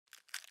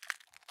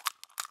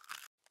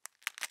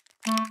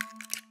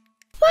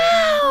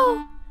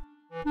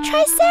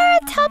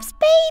Triceratops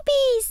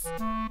babies!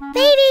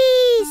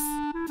 Babies!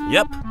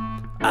 Yep,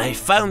 I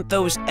found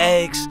those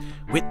eggs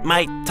with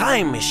my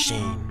time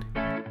machine.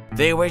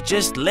 They were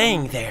just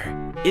laying there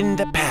in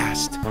the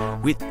past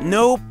with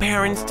no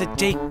parents to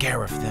take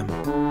care of them.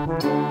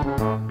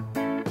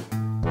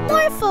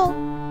 Morphle,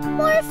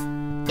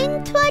 morph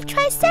into a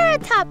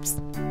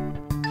Triceratops.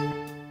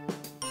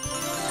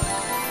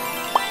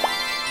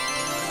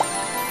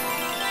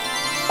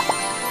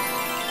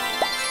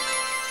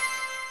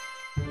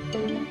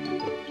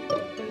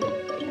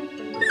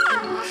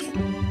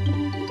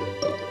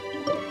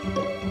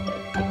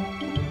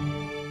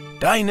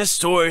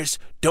 Dinosaurs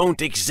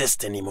don't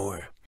exist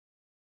anymore.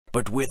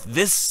 But with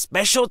this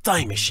special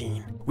time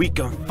machine, we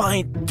can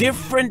find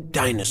different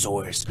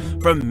dinosaurs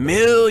from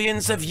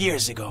millions of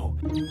years ago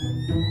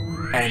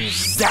and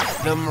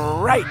zap them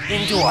right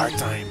into our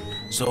time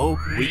so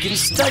we can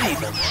study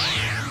them.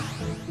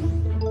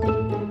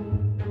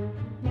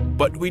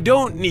 But we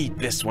don't need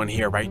this one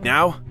here right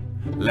now.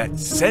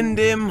 Let's send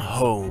him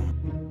home.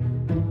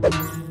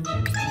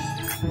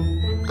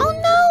 Oh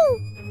no!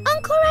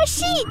 Uncle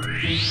Rashid!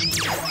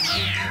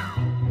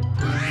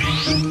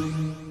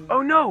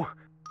 Oh no!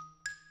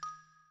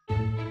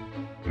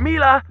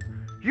 Mila,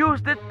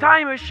 use the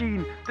time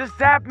machine to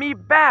zap me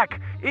back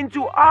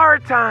into our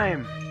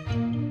time.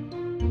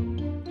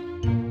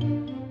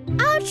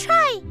 I'll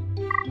try.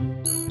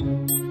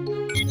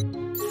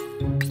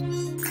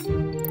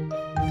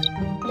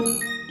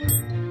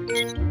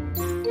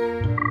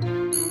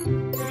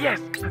 Yes,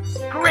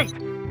 great.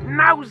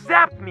 Now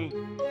zap me.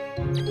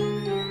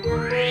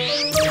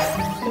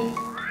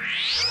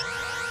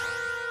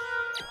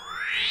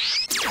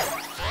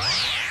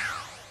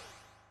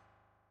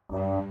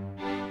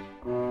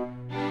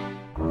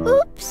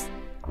 Oops.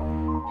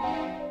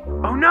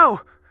 Oh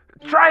no!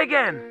 Try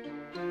again.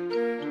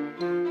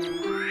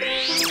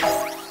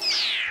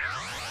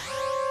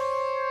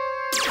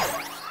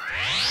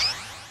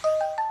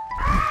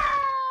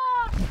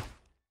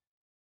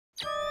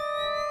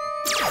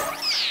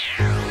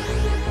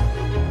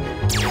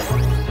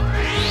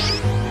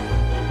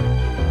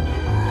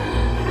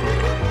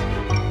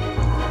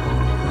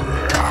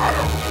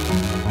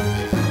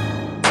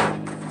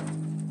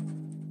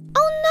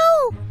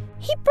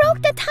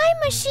 Broke the time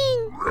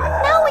machine.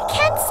 Now we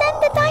can't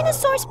send the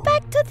dinosaurs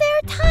back to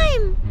their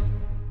time.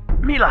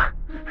 Mila,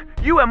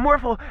 you and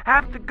Morphle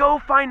have to go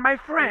find my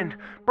friend,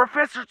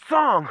 Professor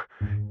Song.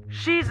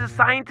 She's a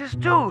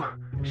scientist too.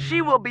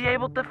 She will be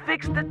able to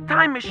fix the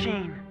time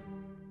machine.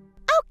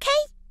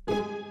 Okay.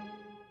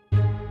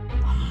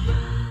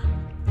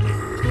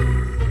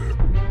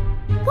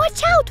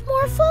 Watch out,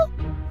 Morphle.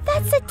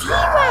 That's a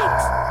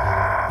T-Rex.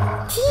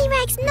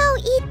 T-Rex no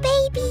eat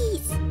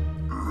babies.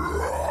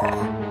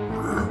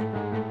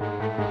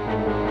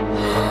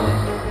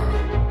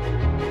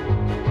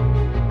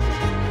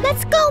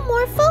 Let's go,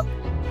 Morphle.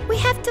 We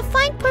have to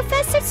find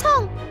Professor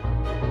Song.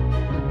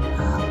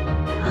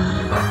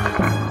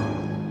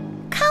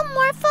 Come,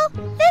 Morphle,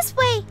 this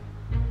way.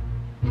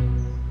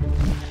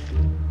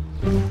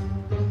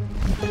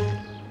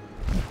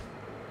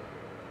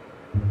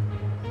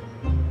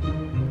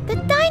 The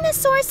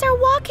dinosaurs are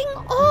walking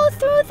all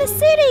through the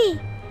city.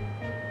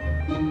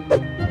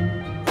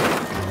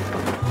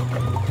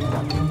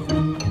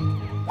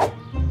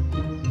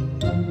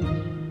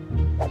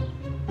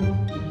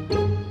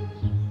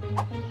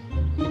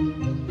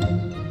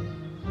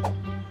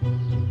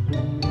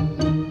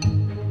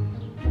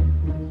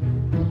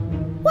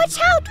 Watch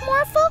out,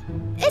 Morphle!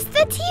 It's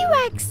the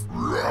T-Rex!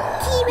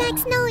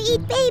 T-Rex no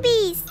eat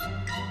babies!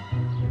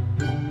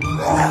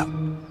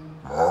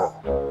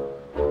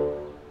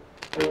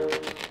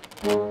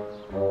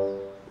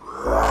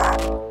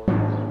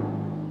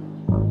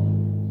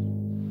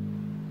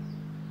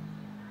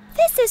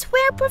 This is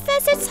where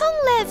Professor Song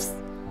lives!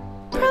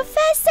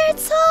 Professor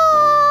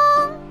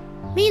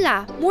Song!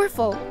 Mila,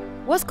 Morphle,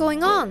 what's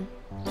going on?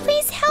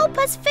 Please help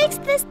us fix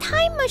this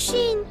time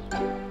machine!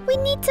 We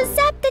need to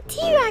zap the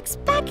T-Rex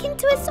back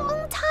into its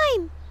own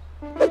time.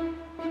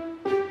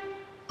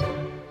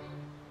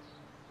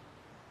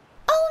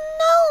 Oh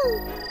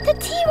no! The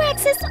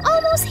T-Rex is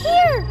almost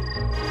here!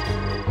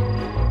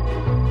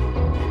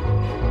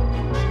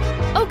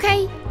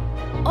 Okay,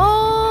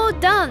 all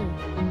done.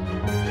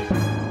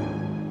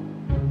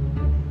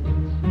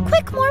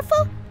 Quick,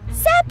 Morphle!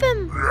 Zap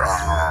him!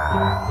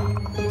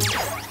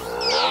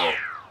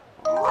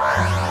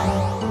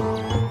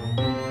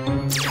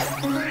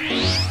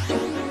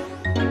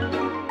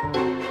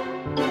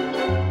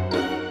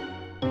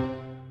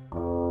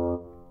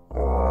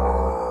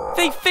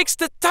 They fixed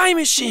the time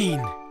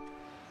machine!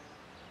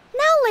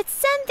 Now let's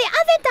send the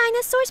other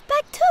dinosaurs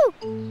back too!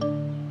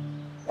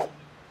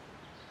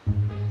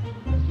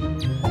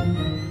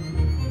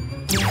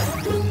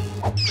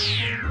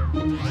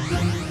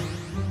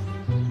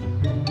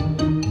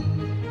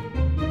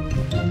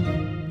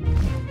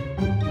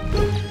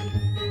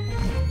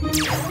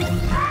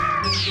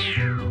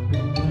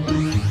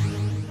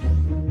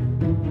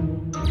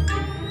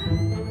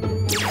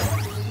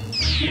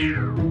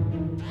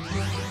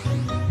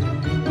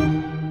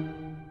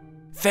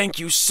 Thank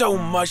you so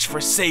much for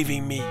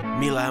saving me,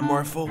 Mila and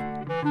Morphle.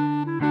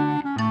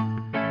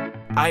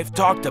 I've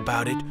talked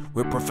about it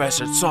with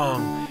Professor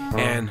Song,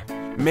 and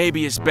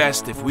maybe it's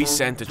best if we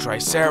send the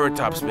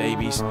Triceratops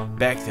babies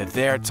back to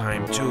their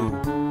time too.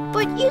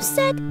 But you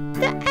said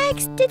the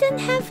eggs didn't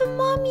have a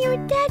mommy or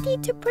daddy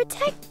to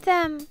protect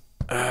them.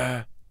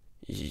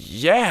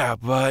 Yeah,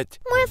 but...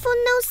 Morphle,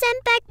 no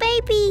send back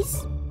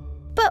babies.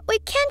 But we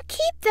can't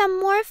keep them,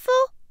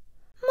 Morphle.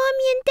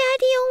 Mommy and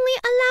Daddy only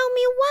allow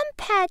me one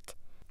pet,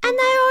 and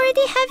I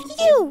already have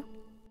you.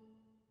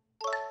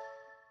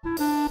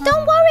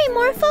 Don't worry,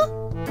 Morphle.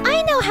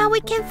 I know how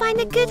we can find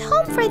a good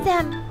home for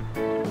them.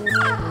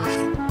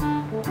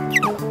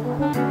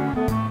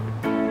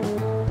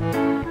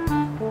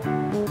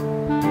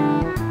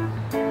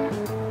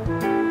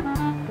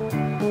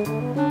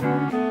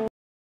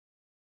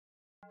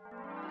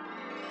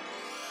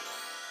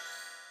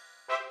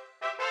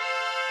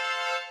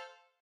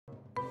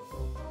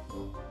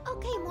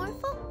 Okay,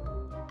 Morphle.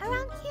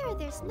 Around here,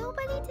 there's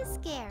nobody to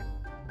scare.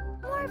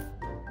 Morph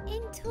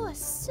into a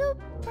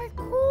super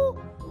cool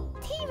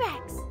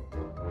T-Rex.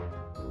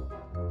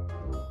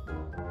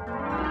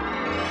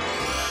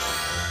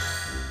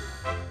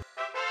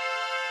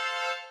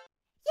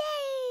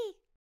 Yay!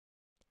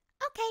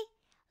 Okay,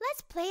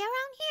 let's play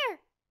around here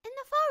in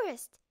the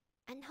forest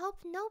and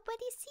hope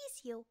nobody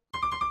sees you.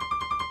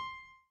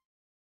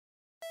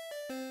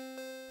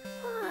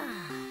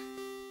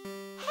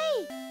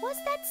 Hey,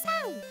 what's that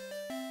sound?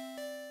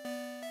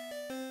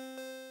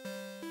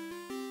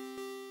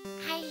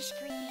 Ice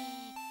cream!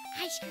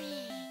 Ice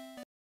cream!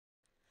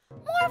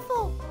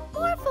 Morphle!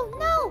 Morphle,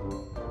 no!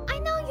 I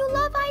know you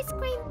love ice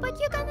cream, but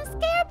you're gonna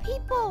scare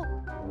people!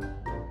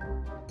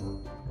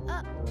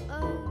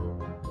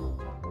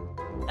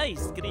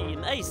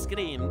 Ice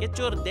cream, get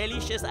your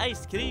delicious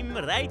ice cream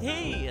right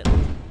here.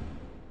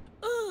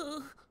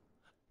 Oh,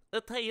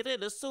 a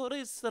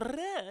Tyrannosaurus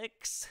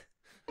Rex.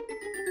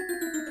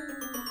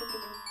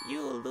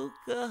 You look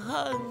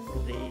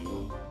hungry.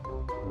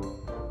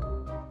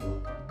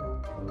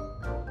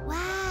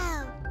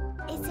 Wow,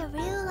 it's a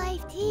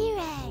real-life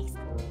T-Rex.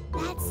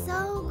 That's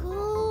so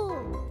cool.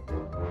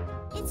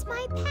 It's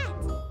my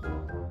pet.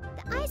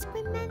 The ice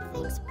cream man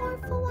thinks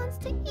Morphle wants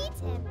to eat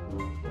him,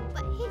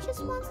 but he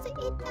just wants to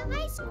eat the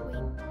ice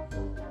cream.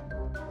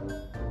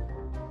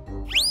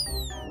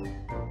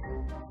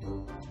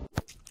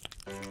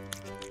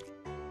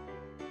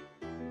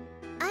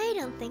 I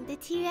don't think the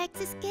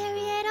T-Rex is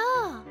scary at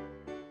all.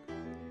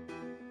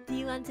 Do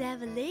you want to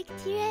have a lick,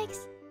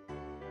 T-Rex?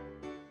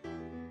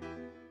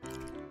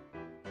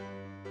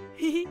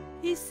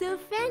 He's so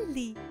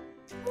friendly.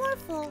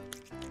 Morphle,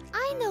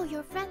 I know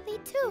you're friendly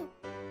too,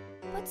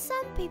 but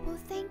some people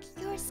think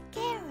you're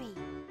scary.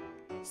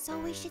 So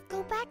we should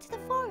go back to the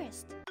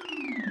forest.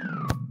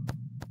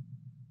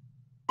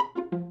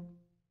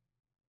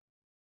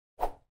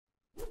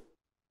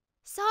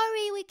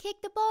 Sorry we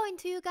kicked the ball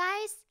into you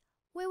guys.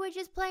 We were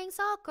just playing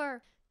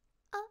soccer.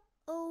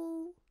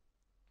 Uh-oh.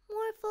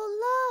 Morphle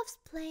loves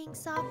playing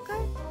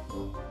soccer.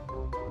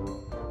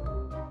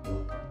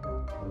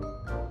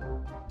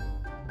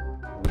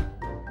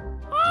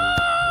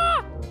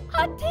 Ah!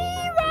 A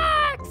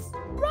T-Rex!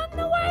 Run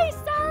away,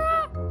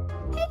 Sarah!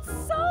 It's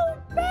so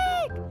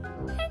big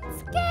and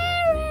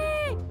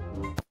scary!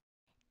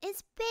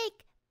 It's big,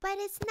 but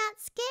it's not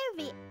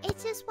scary. It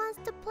just wants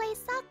to play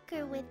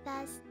soccer with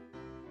us.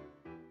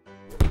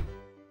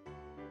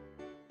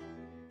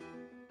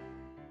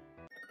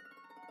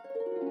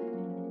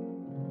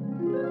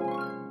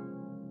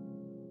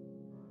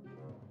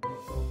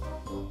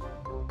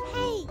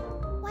 Hey,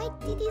 why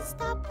did he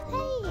stop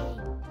playing?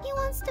 He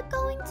wants to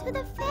go into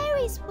the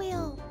Ferris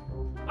wheel.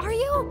 Are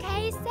you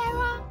okay,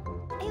 Sarah?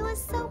 It was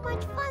so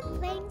much fun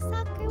playing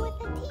soccer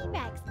with a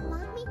T-Rex,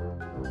 Mommy.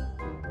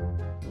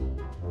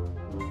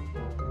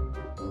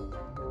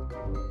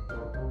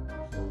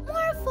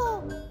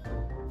 Morphle!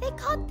 They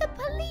called the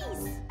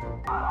police.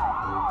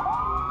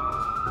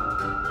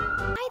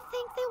 I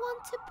think they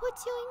want to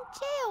put you in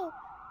jail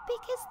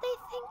because they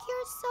think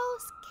you're so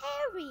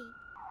scary.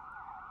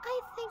 I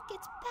think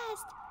it's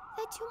best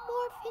that you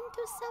morph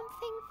into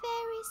something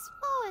very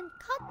small and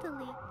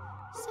cuddly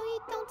so you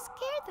don't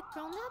scare the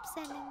grown-ups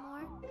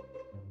anymore.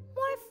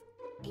 Morph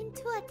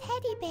into a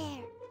teddy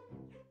bear.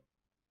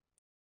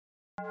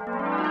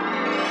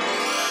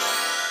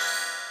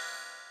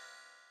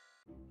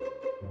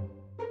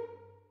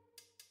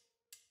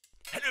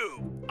 Hello,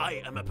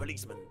 I am a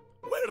policeman.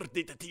 Where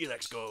did the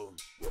T-Rex go?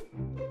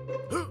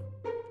 Huh?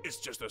 It's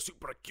just a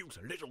super cute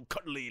little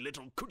cuddly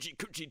little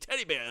coochie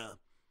teddy bear.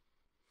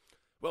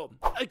 Well,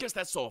 I guess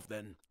that's solved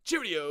then.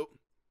 Cheerio!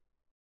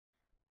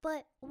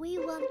 But we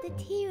want the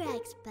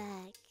T-Rex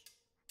back.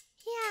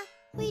 Yeah,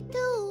 we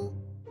do.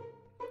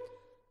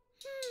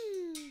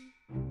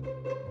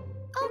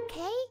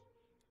 Okay.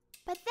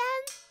 But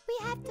then we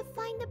have to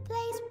find a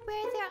place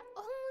where there are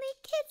only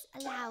kids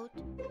allowed.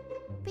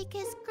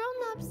 Because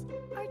grown-ups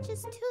are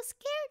just too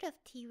scared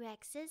of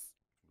T-Rexes.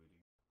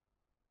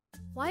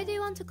 Why do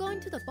you want to go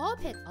into the ball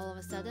pit all of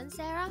a sudden,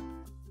 Sarah?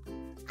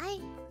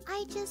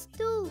 I just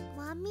do,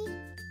 Mommy.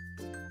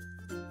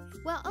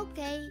 Well,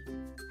 okay.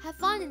 Have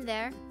fun in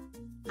there.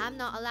 I'm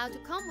not allowed to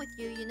come with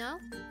you, you know?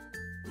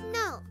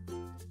 No,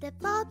 the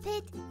ball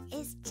pit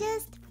is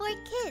just for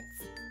kids.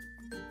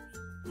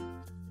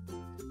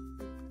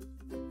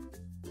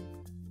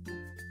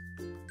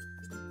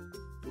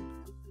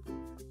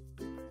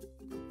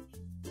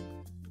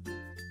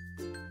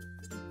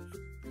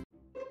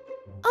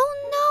 Oh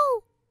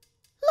no!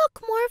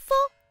 Look,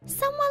 Morphle!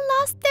 Someone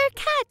lost their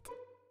cat!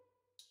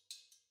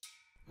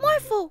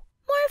 Morphle!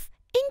 Morph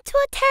into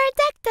a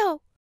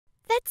pterodactyl!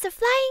 That's a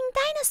flying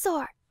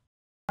dinosaur!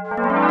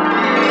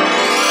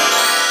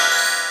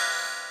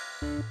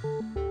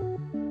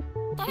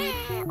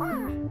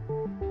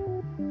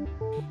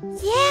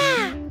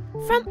 Yeah!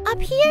 From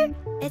up here,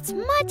 it's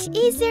much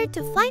easier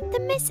to find the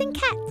missing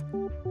cat.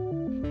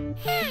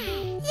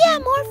 Yeah,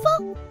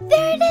 Morphle!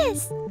 There it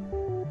is!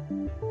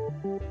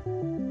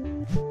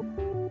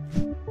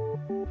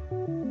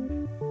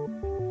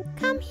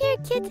 Come here,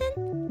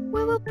 kitten.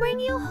 We will bring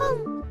you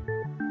home.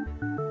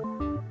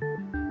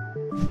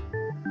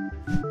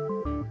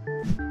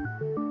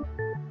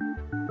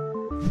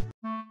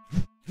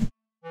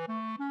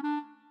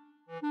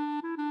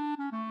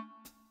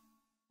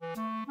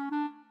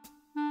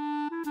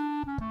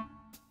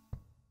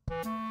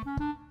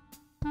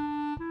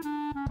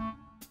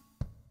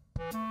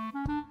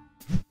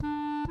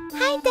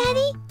 Hi,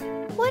 Daddy.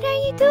 What are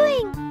you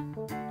doing?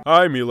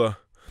 Hi, Mila.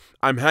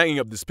 I'm hanging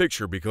up this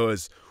picture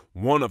because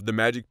one of the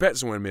magic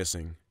pets went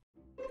missing.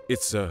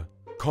 It's a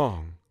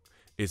Kong.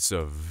 It's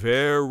a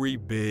very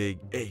big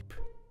ape.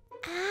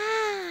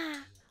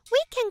 Ah,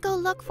 we can go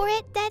look for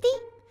it, Daddy.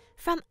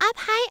 From up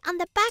high on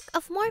the back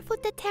of Morphle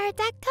the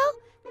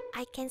pterodactyl,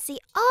 I can see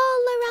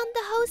all around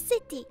the whole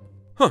city.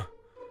 Huh.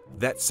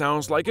 That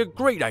sounds like a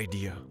great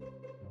idea.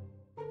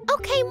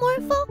 Okay,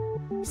 Morphle.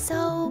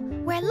 So,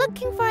 we're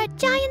looking for a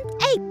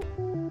giant ape.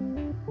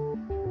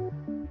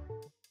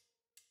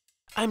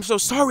 I'm so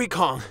sorry,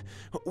 Kong.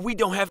 We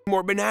don't have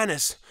more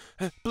bananas.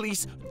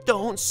 Please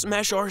don't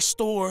smash our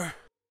store.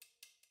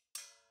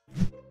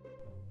 Hey,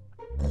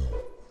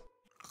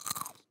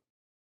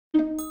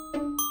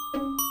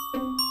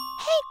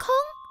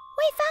 Kong,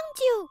 we found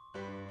you.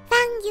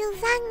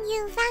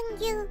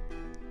 Found you.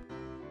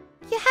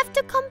 You have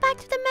to come back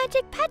to the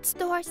Magic Pet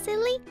store,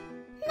 silly.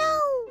 No.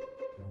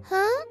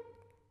 Huh?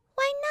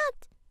 Why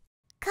not?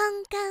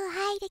 Kong, go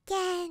hide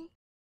again.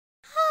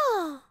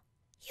 Oh,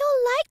 you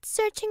liked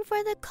searching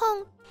for the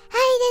Kong.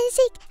 Hide and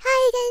seek.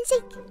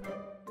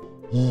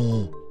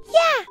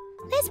 Yeah,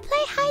 let's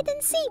play hide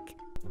and seek.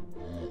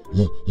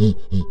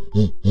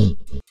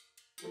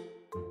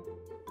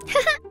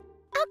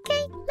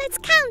 Okay, let's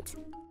count.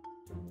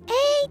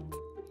 8, 9,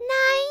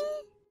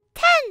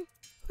 10.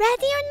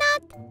 Ready or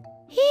not?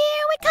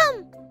 Here we come.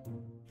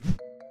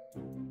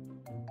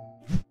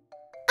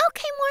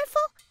 Okay,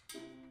 Morphle.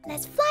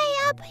 Let's fly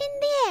up in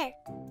the air.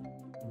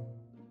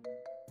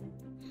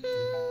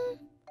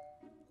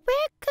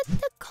 Where could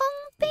the Kong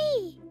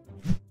be?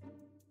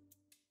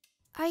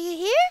 Are you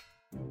here?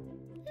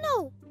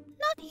 No,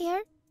 not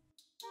here.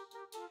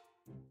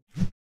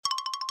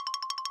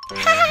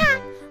 Haha!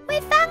 We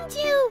found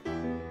you!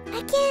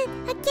 Again!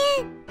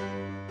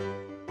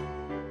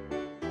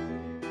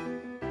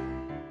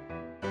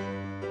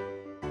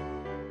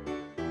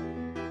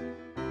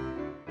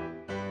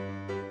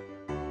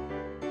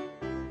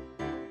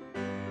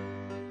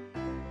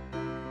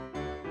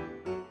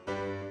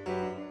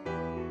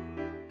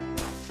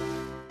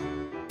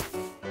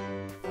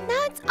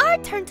 Now it's our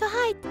turn to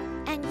hide,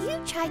 and you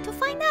try to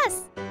find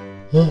us.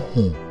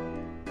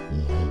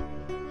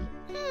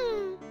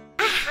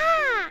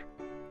 Aha!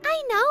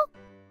 I know!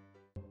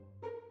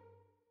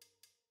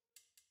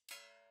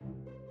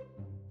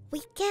 We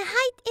can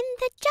hide in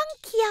the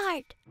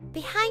junkyard,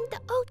 behind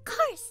the old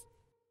cars.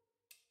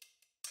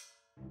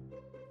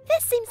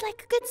 This seems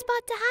like a good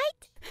spot to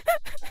hide.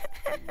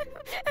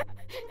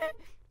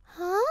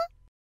 Huh?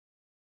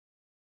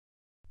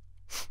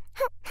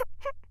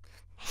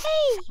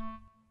 Hey!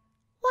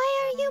 Why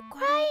are you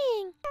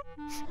crying?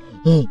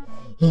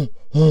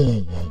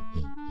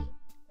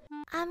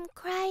 I'm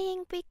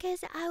crying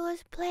because I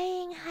was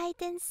playing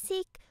hide and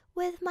seek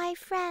with my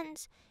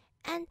friends,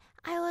 and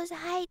I was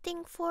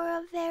hiding for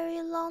a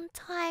very long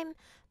time,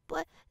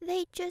 but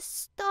they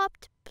just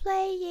stopped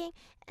playing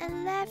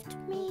and left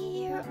me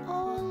here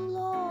all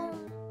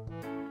alone.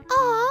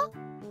 Aw,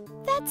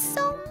 that's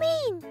so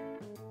mean.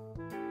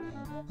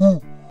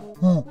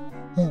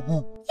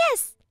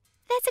 Yes,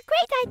 that's a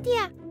great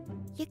idea.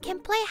 You can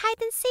play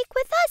hide and seek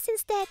with us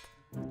instead.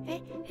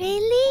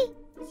 Really?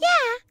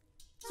 Yeah.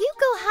 You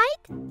go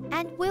hide,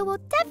 and we will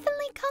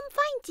definitely come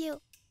find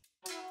you.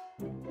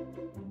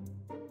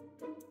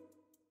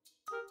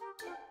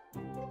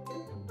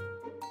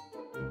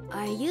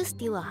 Are you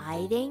still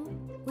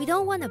hiding? We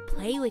don't want to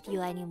play with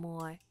you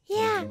anymore.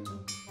 Yeah,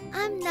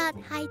 I'm not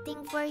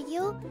hiding for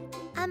you.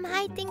 I'm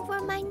hiding for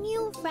my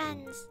new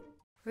friends.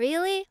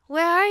 Really?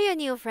 Where are your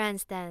new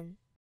friends then?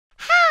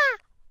 Ha!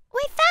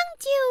 We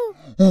found you!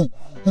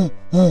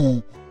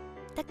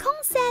 The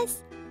Kong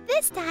says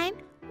This time,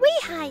 we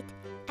hide,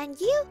 and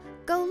you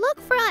go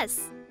look for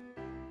us.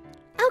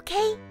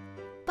 Okay,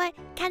 but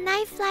can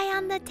I fly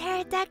on the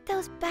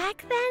pterodactyl's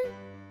back then?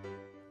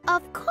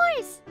 Of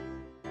course!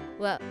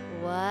 What?